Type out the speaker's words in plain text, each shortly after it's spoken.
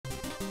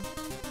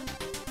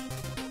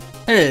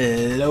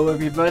Hello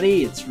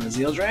everybody, it's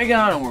Raziel Dragon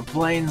and we're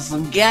playing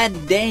some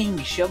goddamn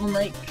Shovel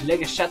Knight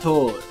Lego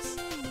Chateaus.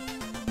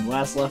 When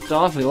last left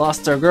off, we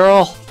lost our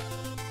girl.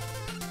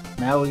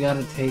 Now we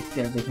gotta take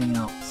everything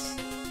else.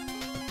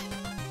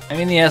 I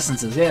mean the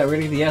essences, yeah, we're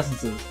gonna get the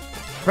essences.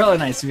 Really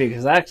nice view,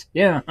 because actually,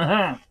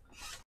 yeah,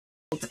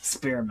 let's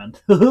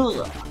experiment.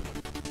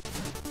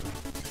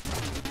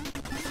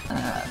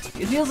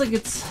 It feels like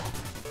it's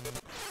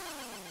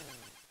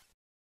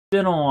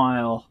been a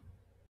while.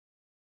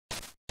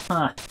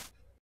 Huh.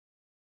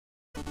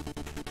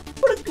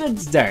 What a good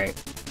start.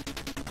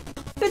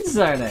 Good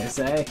start, I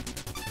say.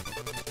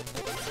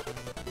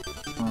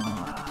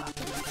 I'm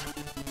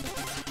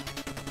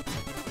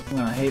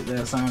gonna hate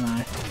this, aren't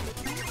I?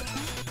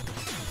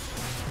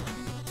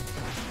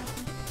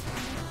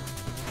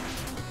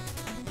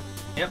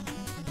 Yep.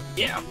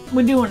 Yeah,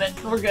 we're doing it.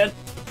 We're good.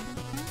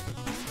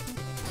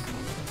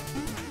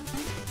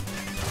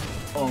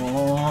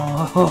 Oh,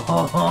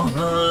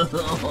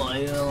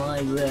 I don't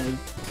like this.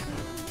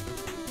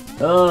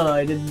 Oh,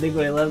 I didn't think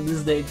when I left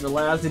this stage for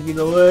last it'd be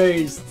the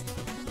worst.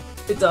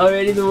 It's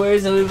already the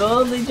worst and we've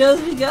only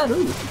just begun.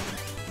 Ooh.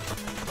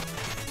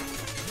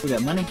 We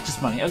got money?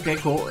 Just money. Okay,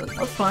 cool.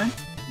 That's fine.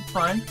 That's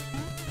fine.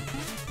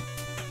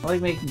 I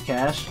like making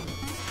cash.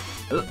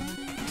 Ooh.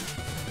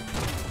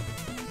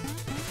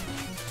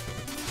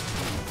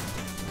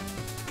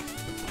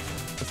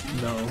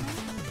 No.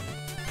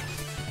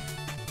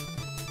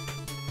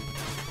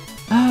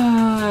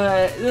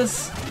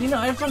 This, you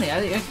know, it's funny,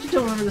 I actually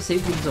don't remember the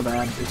save being so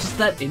bad. It's just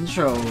that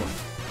intro.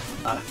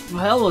 What the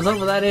hell was up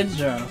with that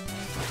intro?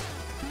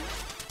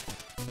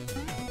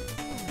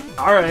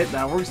 Alright,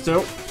 that works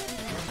too.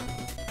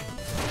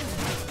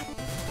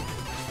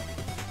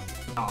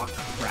 Oh,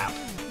 crap.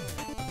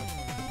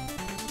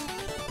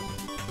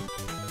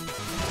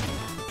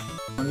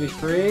 Wanna be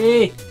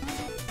free?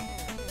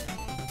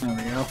 There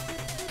we go.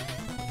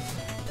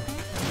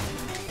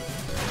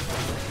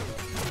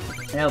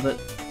 Nailed it.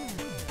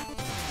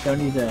 Don't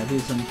need to do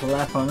some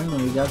platforming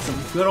when we got some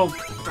good old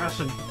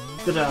fashioned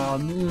good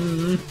old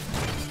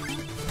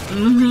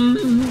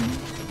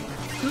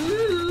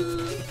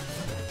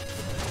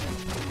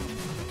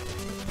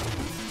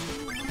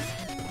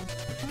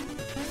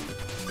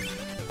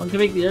One can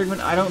make the argument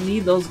I don't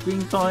need those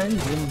green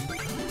coins, and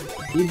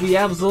you'd be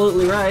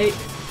absolutely right.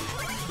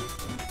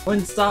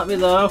 Wouldn't stop me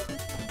though.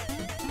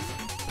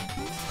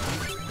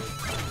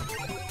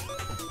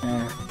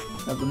 There,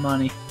 got the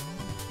money.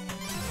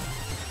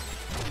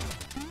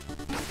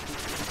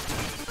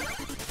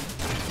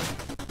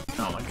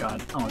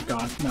 Oh my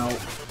god, no.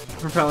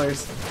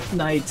 Propellers.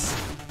 Knights.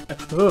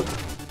 Ugh.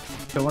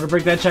 Don't want to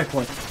break that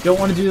checkpoint. Don't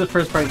want to do the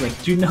first part again.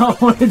 Do not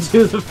want to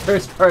do the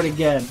first part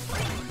again.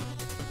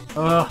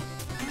 Ugh.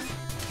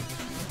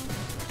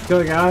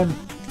 Going on.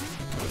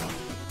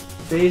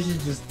 They should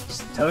just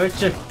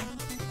torture.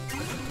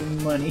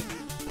 Money.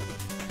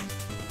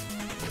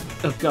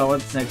 Oh god,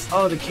 what's next?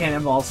 Oh, the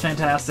cannonballs.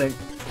 Fantastic.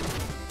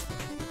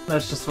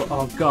 That's just what.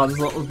 Oh god, this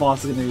little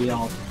boss is gonna be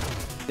all.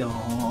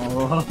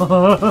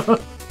 Oh.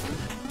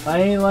 I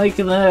ain't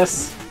liking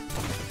this.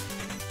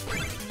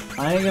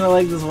 I ain't gonna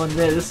like this one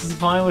bit. This is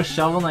fine with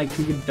Shovel Knight,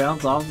 you can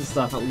bounce off the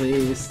stuff at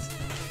least.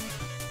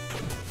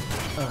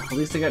 At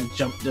least I got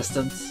jump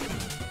distance.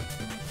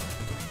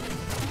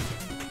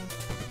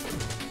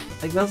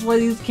 Like, that's why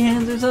these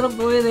cannons are set up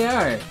the way they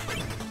are.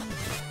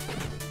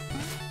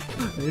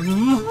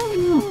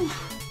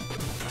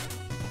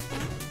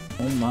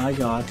 Oh my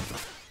god.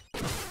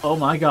 Oh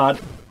my god.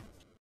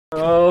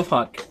 Oh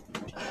fuck.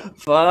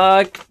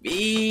 Fuck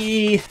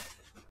me.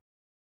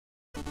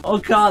 Oh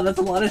god, that's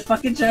a lot of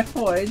fucking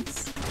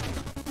checkpoints!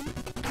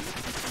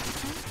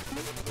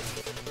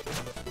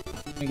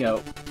 Here we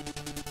go.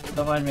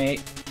 Don't mind me.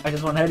 I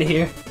just want out of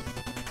here.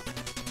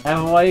 I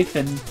have a wife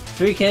and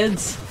 3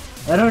 kids.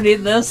 I don't need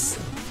this.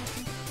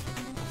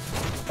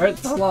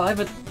 Earth's alive,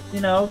 but,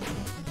 you know,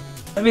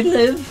 let me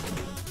live.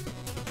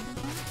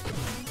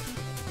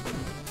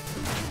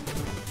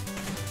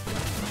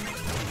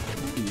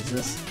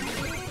 Jesus.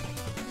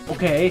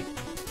 Okay.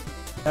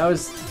 That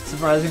was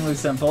surprisingly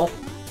simple.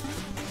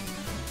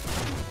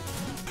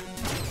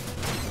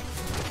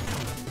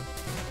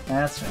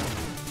 That's right.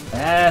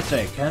 That's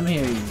right. Come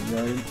here, you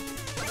rodent.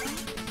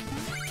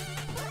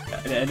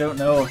 I don't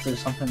know if there's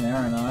something there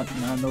or not,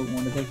 and I don't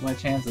want to take my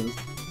chances.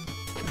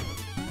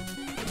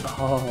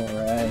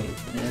 Alright,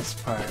 this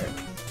part.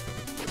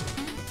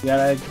 You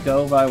gotta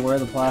go by where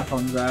the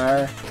platforms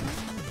are.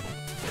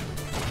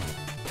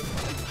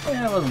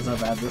 Yeah, it wasn't so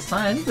bad this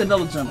time. I think the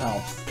double jump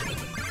helps.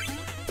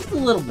 Just a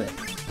little bit.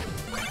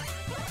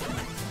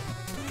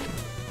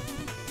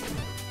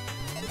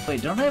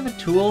 Wait, don't I have a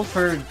tool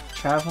for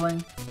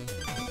traveling?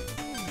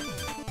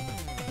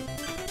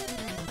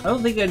 I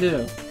don't think I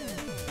do.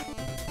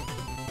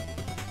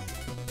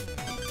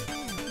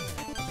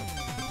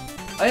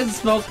 I had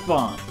Smoke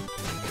Bomb.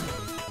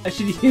 I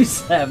should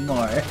use that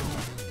more.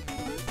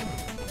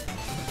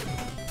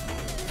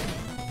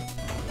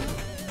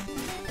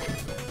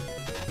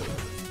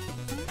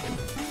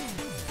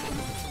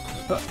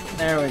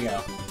 There we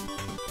go.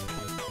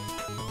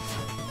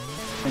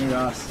 Mini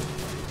boss.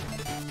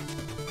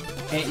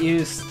 Can't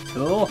use.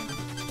 Cool.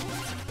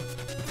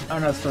 Oh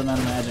no, it's for amount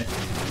of magic.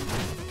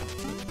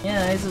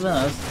 Yeah, nice of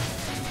those.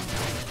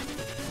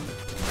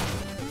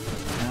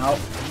 Ow.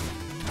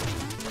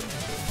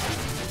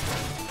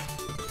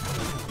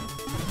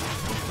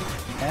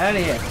 Out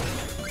of here.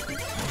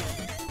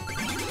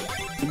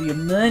 Give me your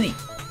money.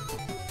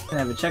 Can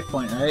have a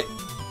checkpoint, right?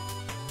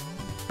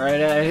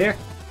 Right out of here.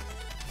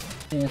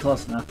 Ain't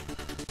close enough.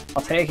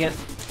 I'll take it.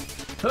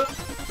 Huh.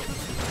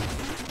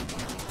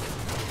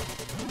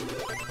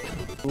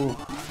 Ooh.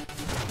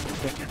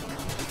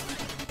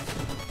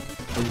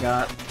 We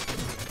got.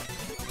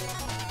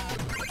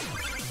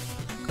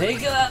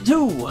 Take that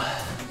too.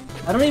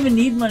 I don't even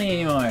need money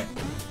anymore.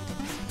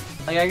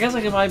 Like I guess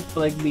I can buy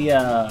like the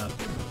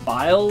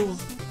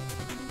files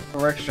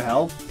for extra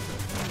health.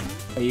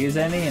 If I use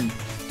any and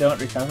don't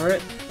recover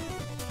it.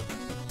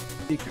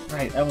 Secret,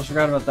 right? I almost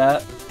forgot about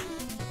that.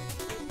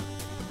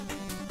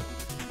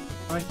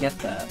 How do I get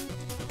that?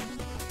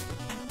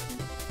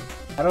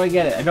 How do I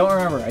get it? I don't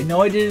remember. I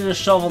know I did it as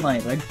Shovel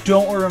Knight, but I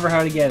don't remember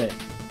how to get it.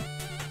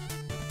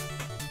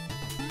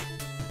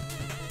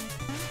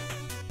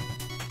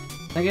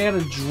 I think I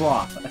got a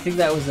drop. I think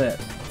that was it.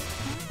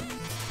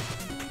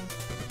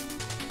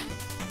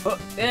 Oh,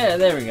 yeah,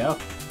 there we go.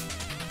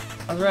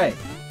 I was right.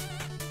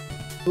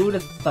 Who'd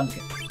have thunk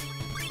it?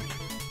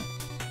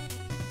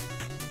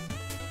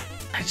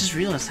 I just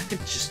realized I could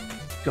just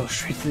go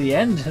straight to the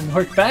end and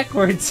work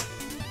backwards.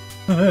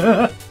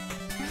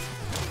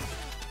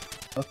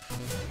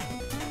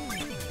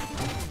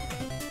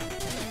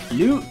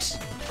 Loot!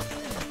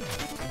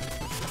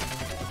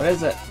 What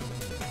is it?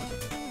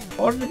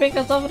 Order to make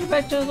us off the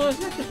back to the Lord's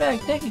nectar bag.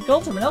 Take a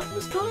gold from an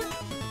alchemist coin?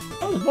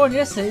 I was born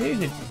yesterday.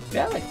 We could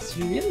relics.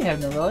 You really have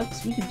no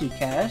relics. We could do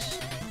cash.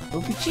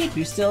 It'll be cheap.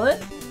 You still in?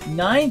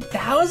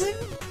 9,000?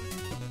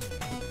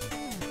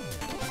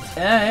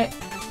 Alright.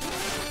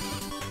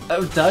 I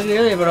was talking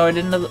earlier, but I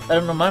didn't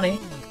have no money.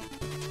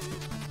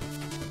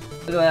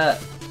 Look at that.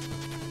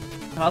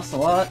 Costs a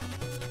lot.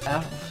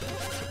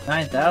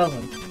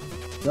 9,000.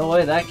 No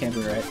way that can't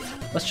be right.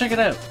 Let's check it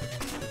out.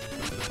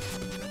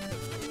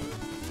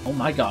 Oh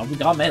my god, we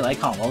got melee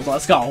combos.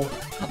 Let's go.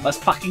 Let's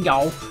fucking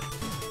go.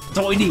 That's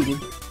what we needed.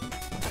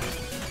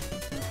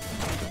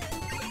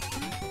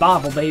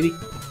 Bobble, baby.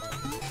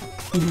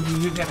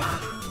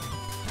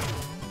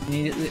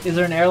 Is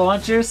there an air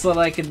launcher so that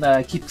I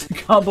can keep the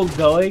combo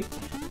going?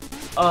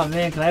 Oh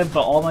man, can I have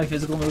all my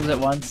physical moves at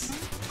once?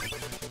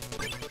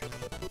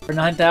 For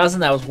 9,000,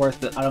 that was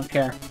worth it. I don't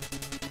care.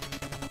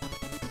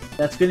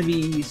 That's gonna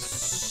be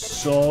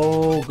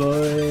so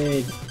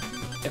good.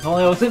 If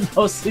only I wasn't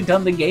mostly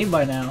done the game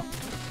by now.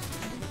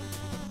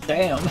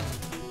 Damn.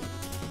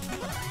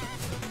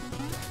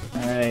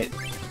 Alright.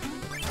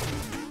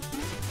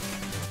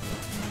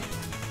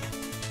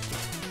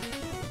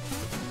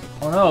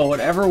 Oh no,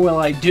 whatever will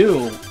I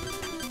do?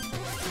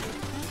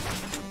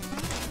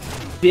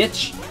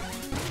 Bitch.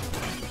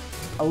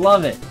 I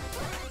love it.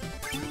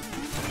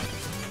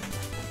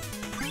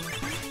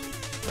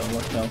 Go,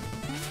 let's go.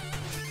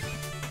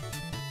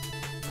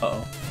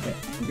 Uh-oh. Okay,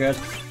 we're good.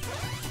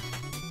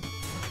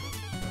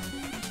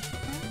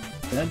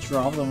 Gonna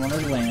drop them when I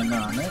land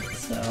on it,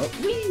 so...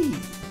 Whee!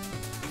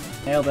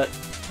 Nailed it.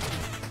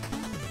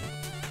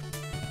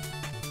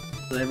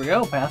 So there we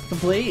go, path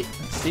complete.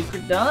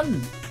 Secret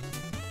done.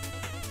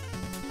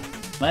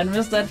 Might have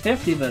missed that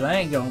 50, but I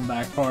ain't going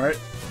back for it.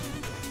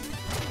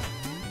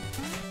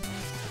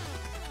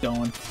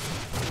 Going.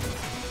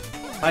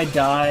 I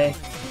die.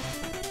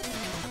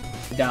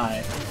 I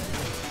die.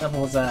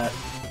 Simple as that.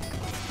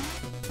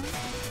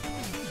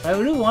 I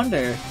do wonder,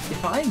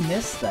 if I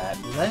miss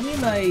that, does that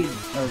mean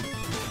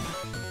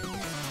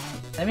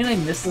I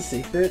missed the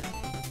secret?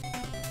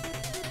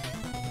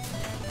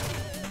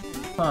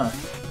 Huh.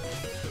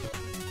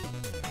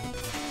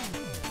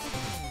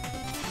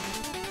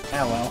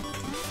 Ah well.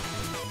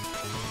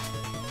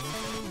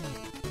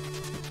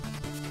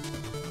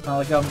 Not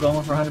like I'm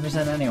going for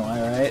 100% anyway,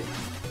 right?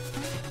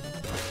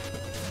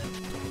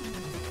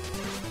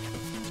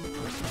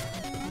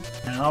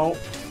 No.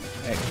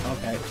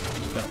 Okay.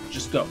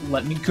 Just go.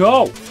 Let me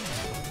go!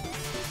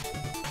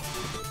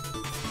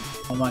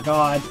 Oh my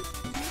god.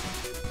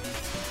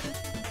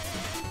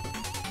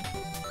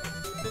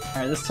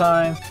 Alright, this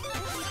time,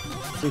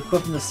 we're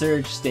equipping the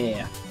Surge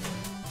Staff.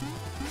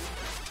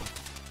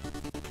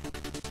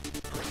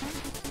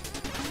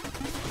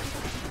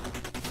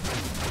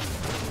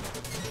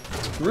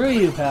 Screw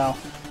you, pal.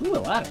 Ooh, a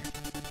ladder.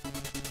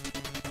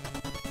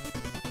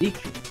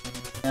 Secret.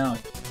 No,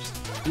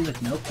 just do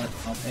like, nope,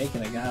 I'll take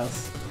it, I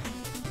guess.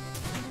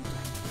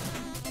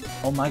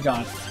 Oh my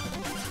god.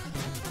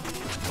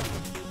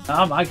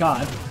 Oh my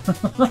god.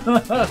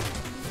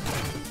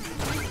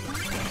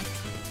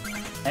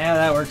 Yeah,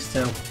 that works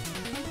too.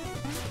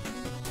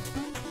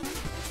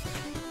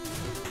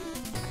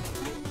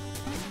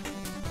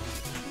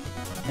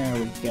 There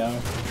we go.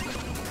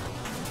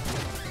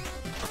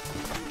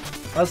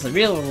 That's the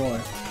real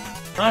reward.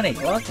 Honey,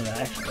 lots of it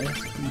actually. It's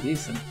pretty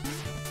decent.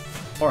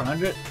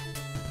 400?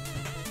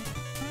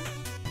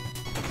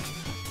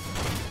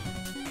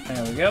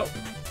 There we go.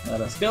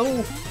 Let us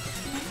go.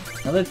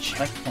 Another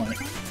checkpoint.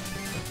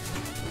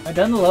 Have I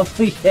done the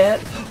level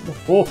yet?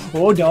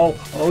 Oh no.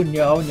 Oh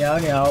no, no,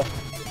 no.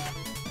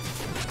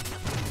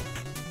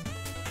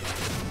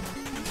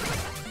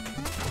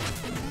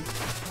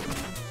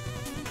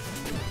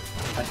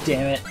 God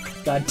damn it.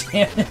 God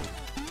damn it.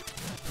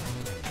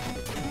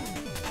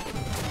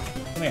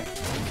 Come here.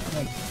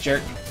 Come here,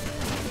 jerk.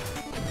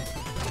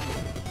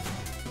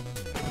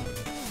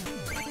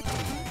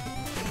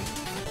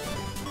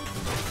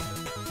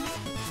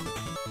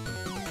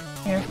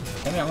 Here.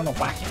 Come here, I'm gonna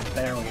whack it.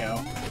 There we go.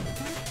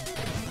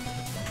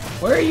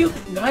 Where are you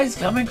guys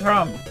coming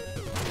from?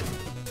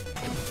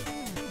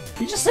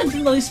 You're just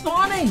infinitely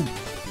spawning!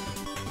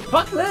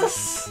 Fuck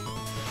this!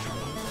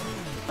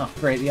 Oh,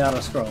 great, the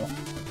auto-scroll.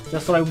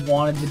 Just what I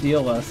wanted to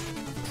deal with.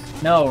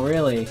 No,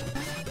 really.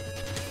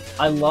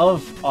 I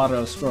love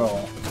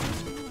auto-scroll.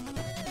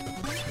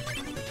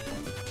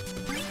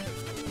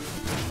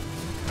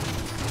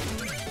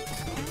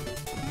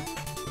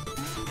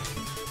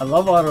 I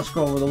love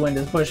auto-scroll where the wind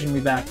is pushing me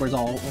backwards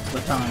all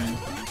the time.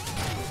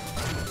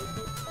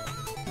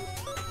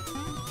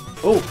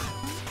 Oh!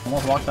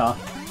 Almost walked off.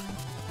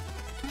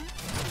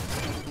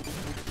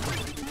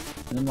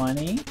 The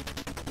money.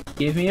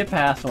 Give me a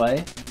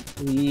pathway.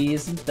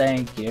 Please and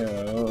thank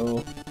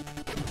you.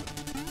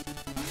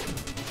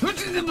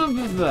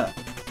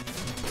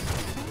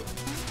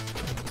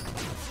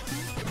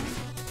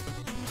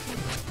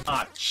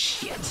 Ah,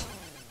 shit.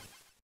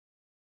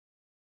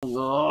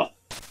 Ugh.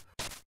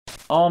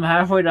 Oh, I'm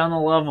halfway down the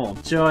level.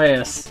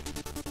 Joyous.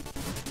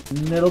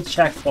 Middle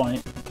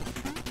checkpoint.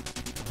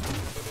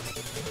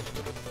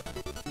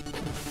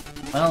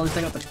 Well, at least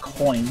I got the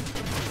coin.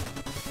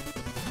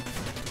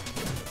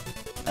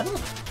 Out of the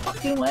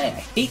fucking way. I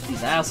hate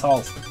these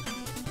assholes.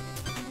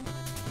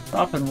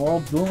 Drop and roll,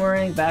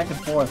 boomerang, back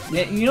and forth.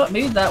 Yeah, you know what?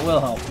 Maybe that will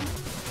help.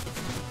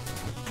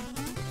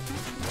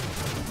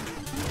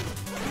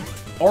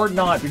 Or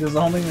not, because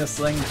holding this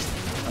thing...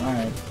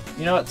 Alright.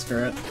 You know what?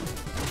 Screw it.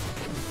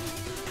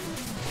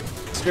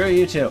 Screw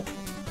you too.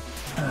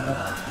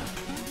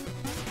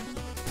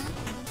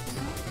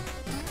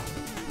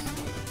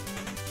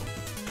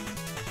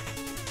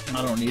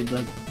 I don't need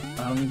to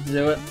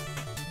do it.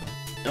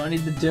 Don't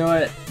need to do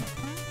it.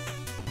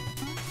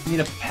 I need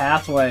a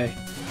pathway.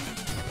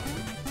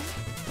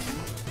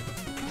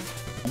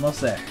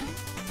 Almost there.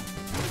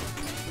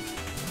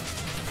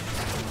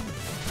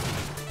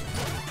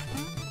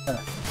 Look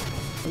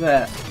at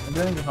that.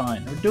 We're doing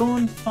fine. We're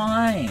doing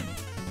fine.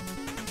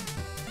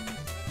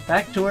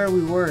 Back to where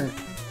we were.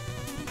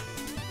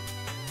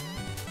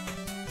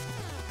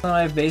 So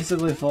I have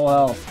basically full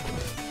health.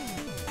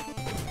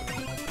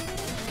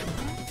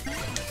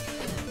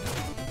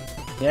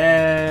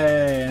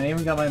 Yay! And I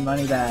even got my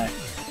money back.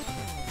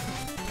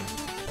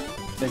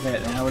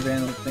 Okay, now we're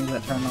doing the things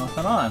that turn off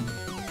and on.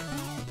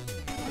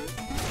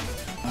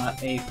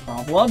 Not a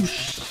problem.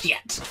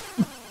 Shit!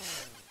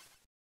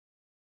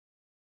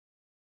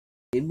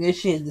 Give me a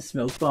shit, the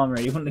smoke bomb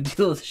ready when to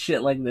deal with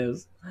shit like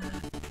this.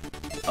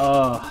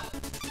 Oh.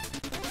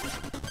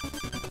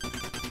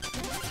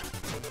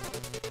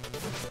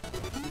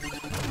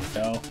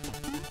 Go.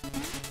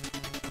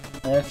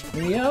 Lift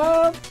me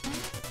up!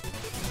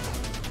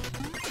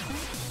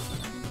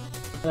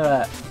 Look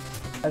at that.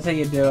 That's how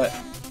you do it.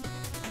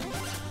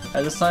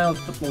 I just decided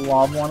to put the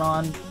lob one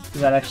on, because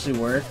that actually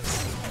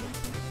works.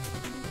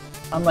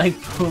 Unlike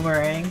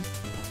boomerang.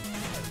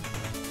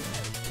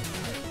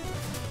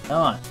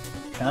 Come on.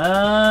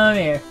 Come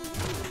here.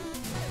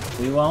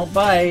 We won't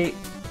bite.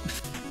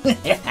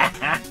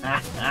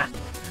 That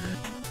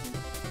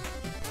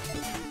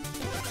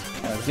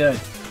was good.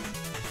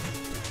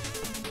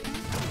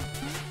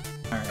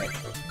 Alright.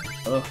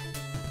 Oh.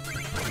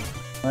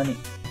 Money.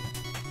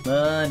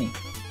 Money.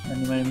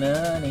 Money, money,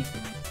 money.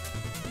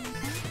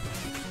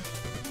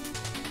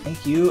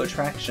 Thank you,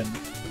 attraction.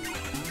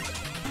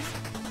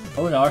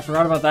 Oh no, I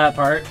forgot about that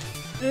part.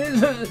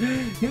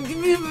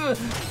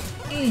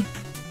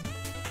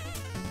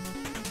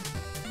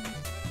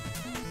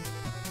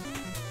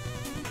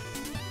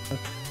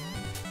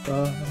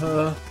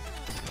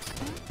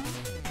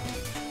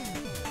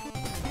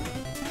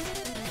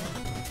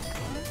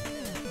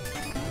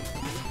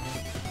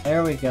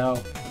 There we go.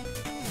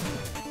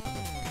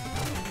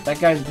 That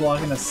guy's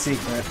blocking a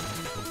secret.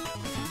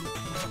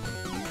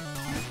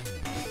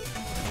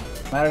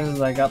 Matters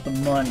is I got the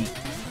money.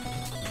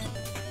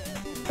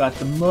 Got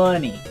the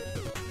money.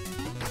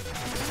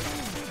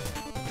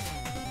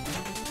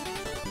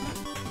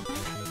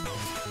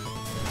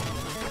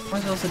 What am I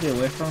supposed to do?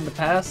 Wait for him to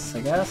pass,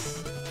 I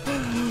guess?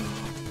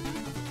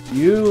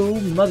 You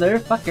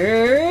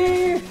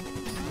motherfucker!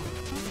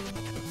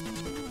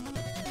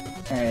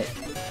 Alright.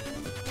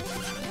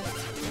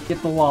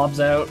 Get the lobs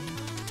out.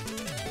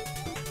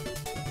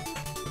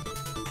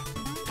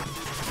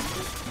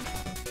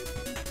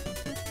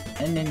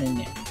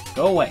 No.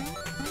 Go away.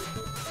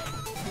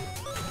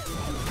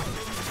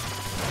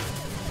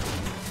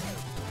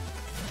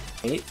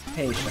 Wait,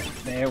 patient.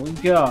 There we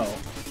go.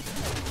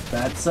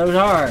 That's so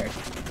hard.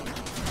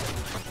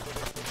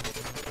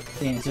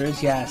 The answer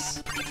is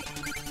yes.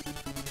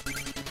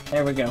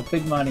 There we go.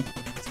 Big money.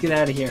 Let's get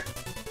out of here.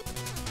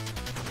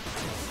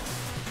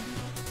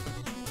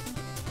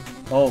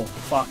 Oh,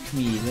 fuck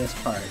me. This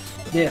part.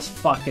 This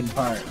fucking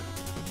part.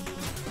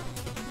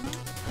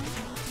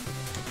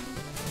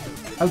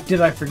 How did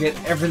I forget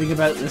everything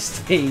about this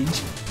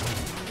stage?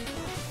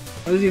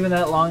 It was even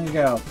that long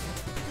ago.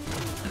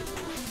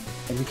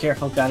 Gotta be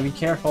careful, gotta be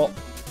careful.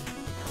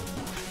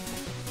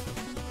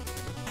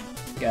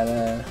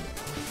 Gotta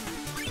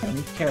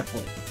move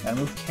carefully. Gotta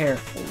move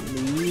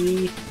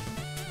carefully.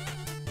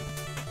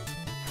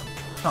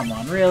 Come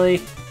on,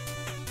 really?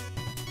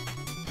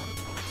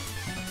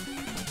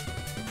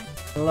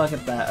 Look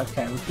at that.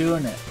 Okay, we're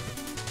doing it.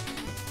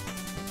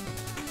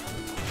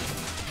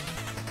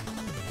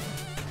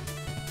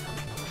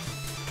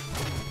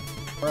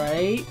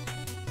 Right.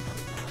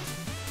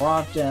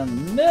 Drop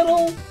down the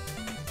middle.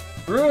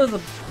 Through the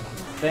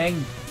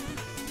thing.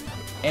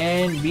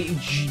 And be.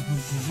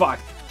 Fuck.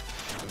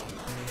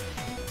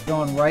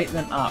 Going right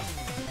then up.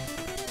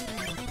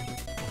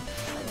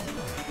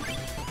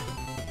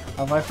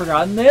 Have I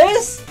forgotten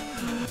this?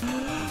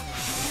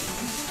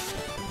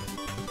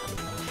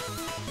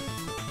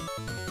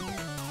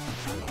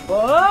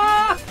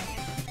 Ah!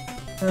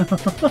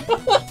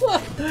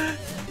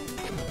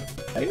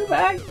 Are you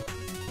back?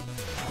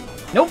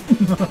 Nope.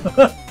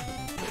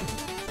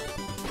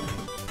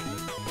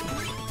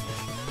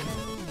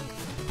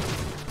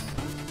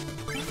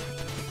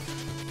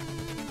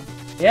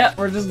 Yeah,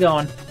 we're just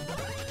going.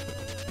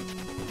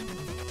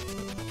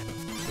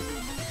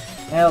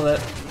 Nailed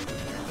it.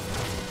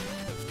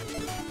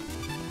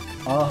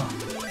 Oh.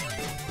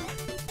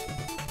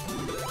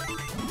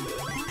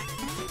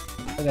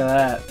 Look at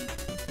that.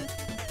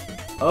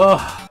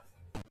 Oh.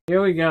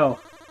 Here we go.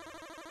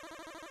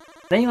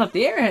 Then you left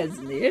the airheads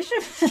in the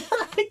airship.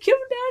 Come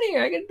down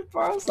here, I get to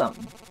borrow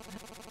something.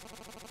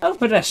 Oh,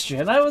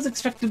 pedestrian, I was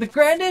expecting the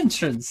grand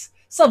entrance.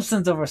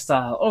 Substance over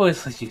style,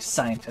 always with you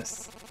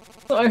scientists.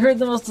 So I heard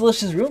the most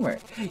delicious rumor.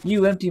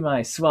 You empty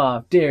my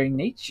suave, daring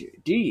nature,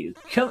 do you?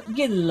 Come,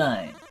 get in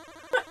line.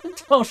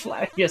 Don't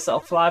flatter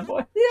yourself,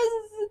 flyboy. This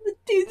is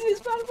the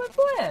easiest part of my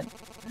plan.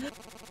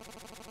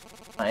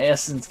 My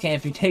essence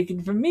can't be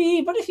taken from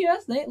me, but if you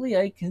ask nicely,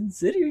 I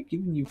consider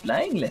giving you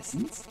flying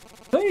lessons.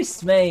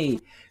 First, my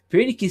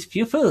Pretty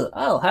pupil,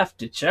 I'll have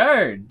to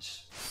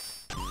charge.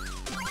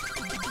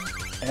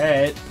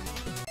 Alright.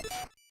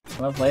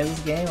 Wanna play this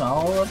game?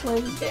 I'll play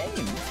this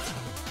game.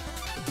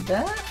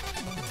 That?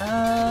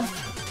 I'm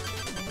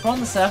on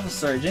the Sapphire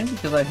Surgeon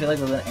because I feel like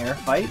with an air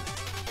fight,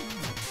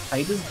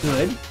 height is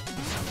good.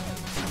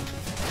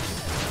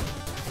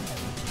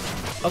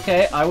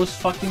 Okay, I was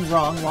fucking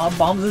wrong. Lob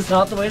bombs is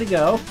not the way to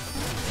go.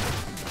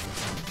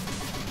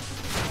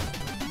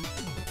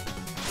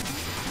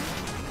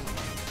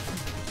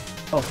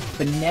 Oh,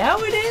 but now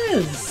it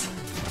is!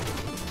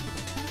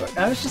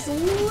 I was just a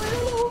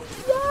little...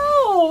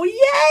 No! Yay!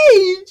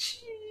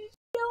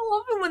 I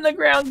love it when the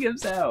ground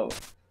gives out.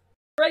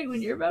 Right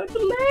when you're about to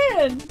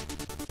land!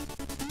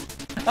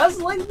 That's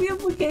like the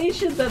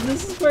implication that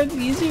this is where it's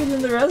easier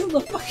than the rest of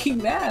the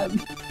fucking map.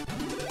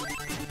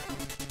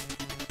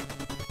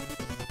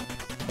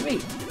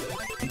 Wait.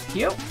 Thank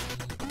you.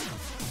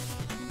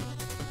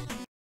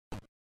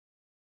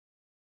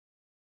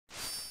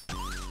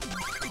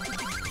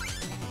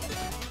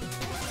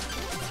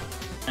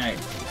 Alright.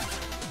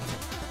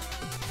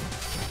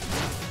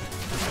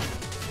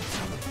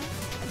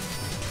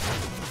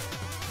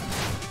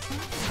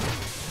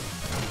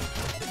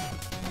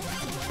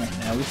 Right,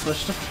 now we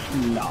switch to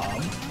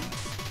Flob.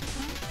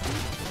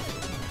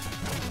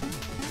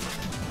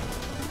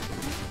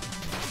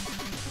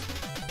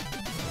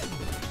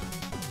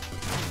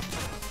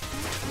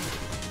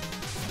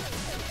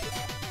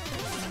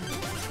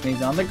 When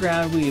he's on the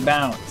ground, we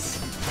bounce.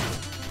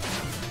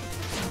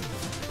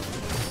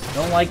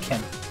 Don't like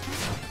him.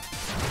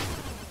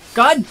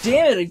 God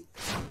damn it!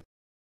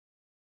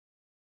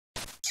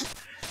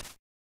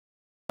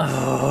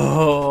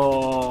 Oh,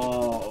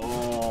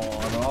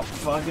 not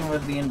fucking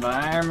with the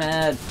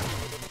environment.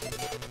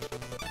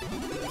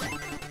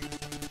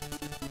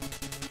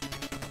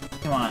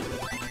 Come on.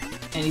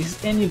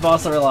 And he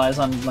also relies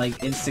on like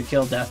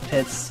insta-kill death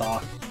pits,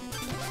 so.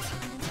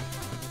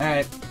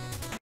 Alright.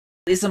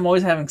 At least I'm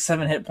always having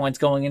 7 hit points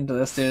going into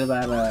this due to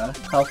that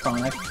health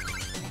tonic.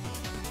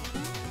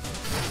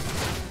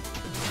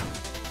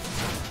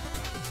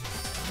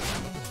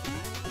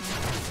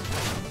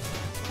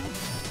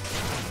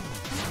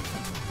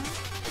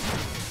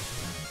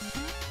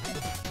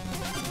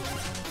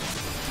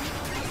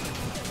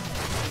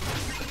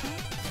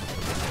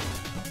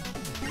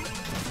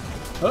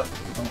 Oh,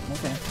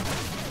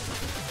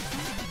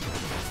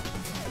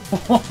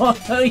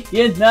 okay.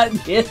 You're not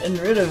getting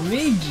rid of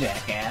me,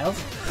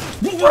 jackass!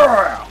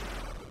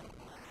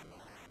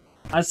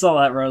 I saw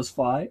that rose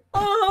fly.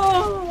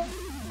 Oh!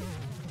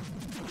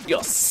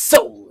 Your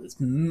soul is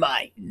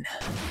mine!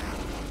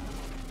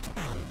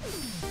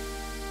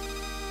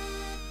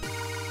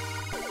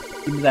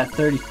 Give me that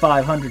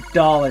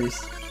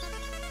 $3,500.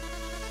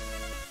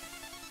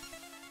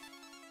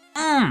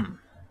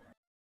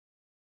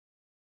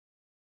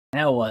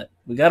 Now what?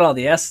 We got all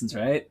the essence,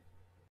 right?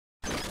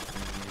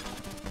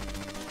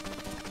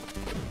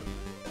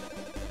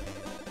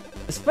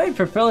 Despite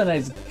Propeller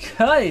Knight's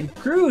kind,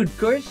 crude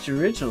courtship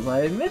rituals,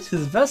 I admit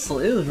his vessel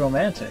is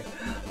romantic.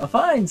 A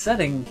fine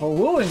setting for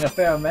wooing a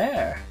fair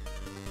mare.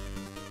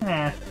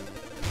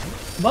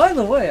 By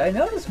the way, I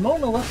noticed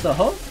Mona left a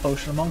health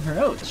potion among her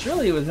notes.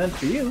 Surely it was meant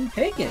for you.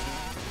 Take it.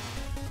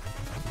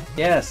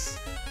 Yes.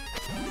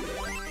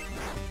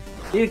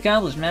 You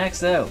accomplished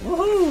max out.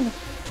 Woohoo!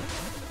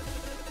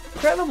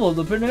 Incredible,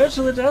 the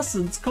Penetrate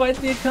Essence. Quite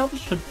the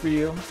accomplishment for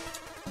you.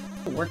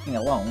 Working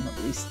alone,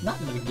 at least not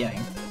in the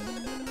beginning.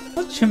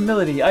 Such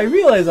humility. I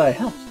realize I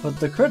helped, but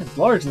the credit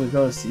largely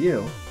goes to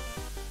you.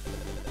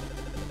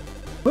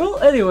 Well,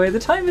 anyway, the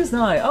time is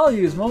nigh. I'll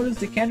use Mona's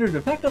decanter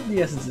to pack up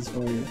the essences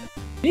for you.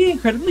 Be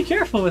incredibly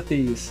careful with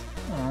these.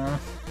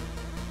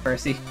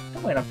 Percy,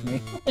 don't wait up for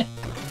me.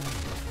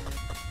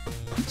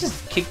 He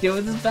just kicked it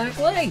with his back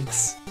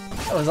legs.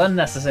 That was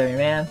unnecessary,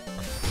 man.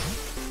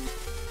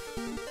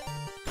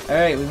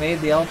 Alright, we made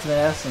the ultimate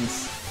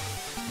essence.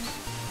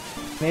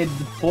 Made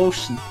the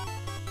potion.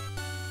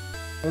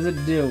 What does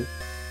it do?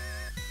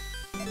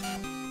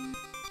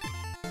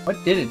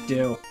 What did it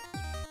do?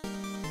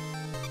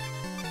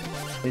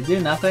 Did it do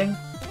nothing?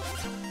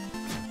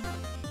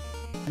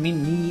 I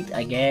mean, neat,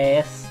 I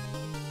guess.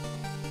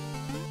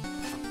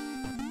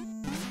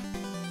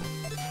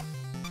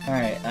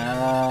 Alright,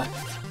 I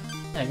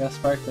got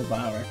Sparkler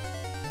Power.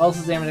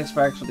 Also damaging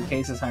sparks with the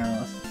case is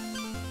harmless.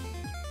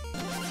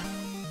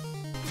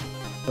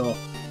 Cool.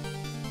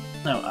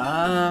 No,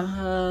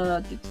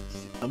 I'm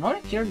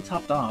already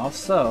topped off,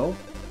 so...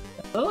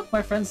 Oh, look,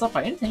 my friend's up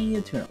by anything you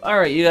need to tune up.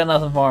 Alright, you got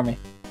nothing for me.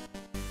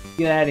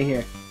 Get out of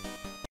here.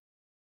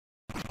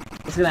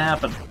 What's gonna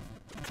happen?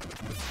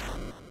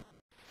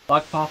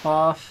 Lock pop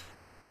off.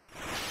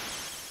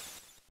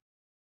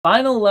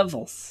 Final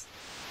levels.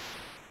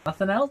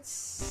 Nothing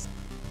else?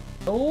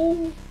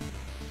 Oh.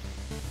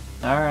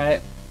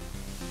 Alright.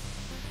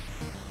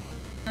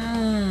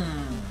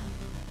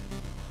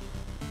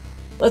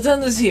 Let's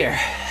end this here.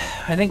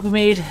 I think we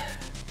made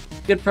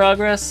good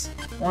progress,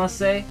 I wanna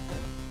say.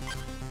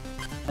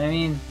 I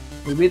mean,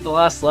 we beat the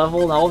last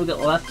level, and all we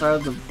got left are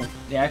the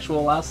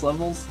actual last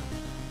levels.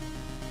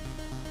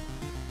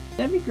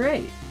 That'd be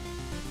great.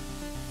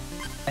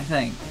 I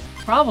think.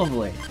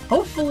 Probably.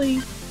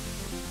 Hopefully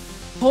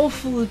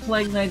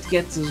Plague Knight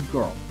gets his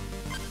girl.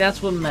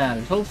 That's what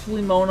matters.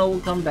 Hopefully Mona will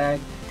come back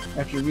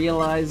after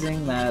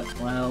realizing that,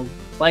 well,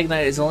 Plague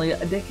Knight is only a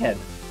dickhead.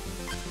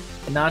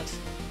 And not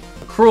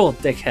a cruel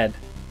dickhead.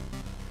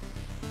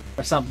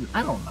 Or something.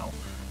 I don't know.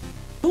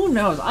 Who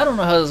knows? I don't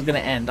know how this is gonna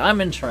end.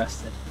 I'm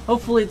interested.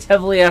 Hopefully it's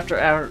heavily ever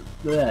after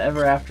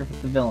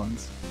with the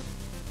villains.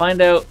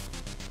 Find out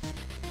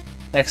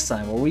next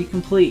time where we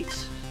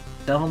complete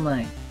Shovel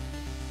Knight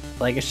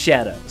Legacy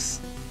Shadows.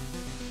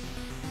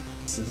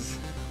 This has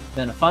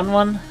been a fun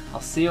one.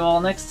 I'll see you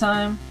all next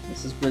time.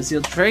 This is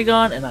Brazil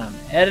Dragon, and I'm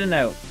heading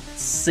out.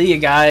 See you guys.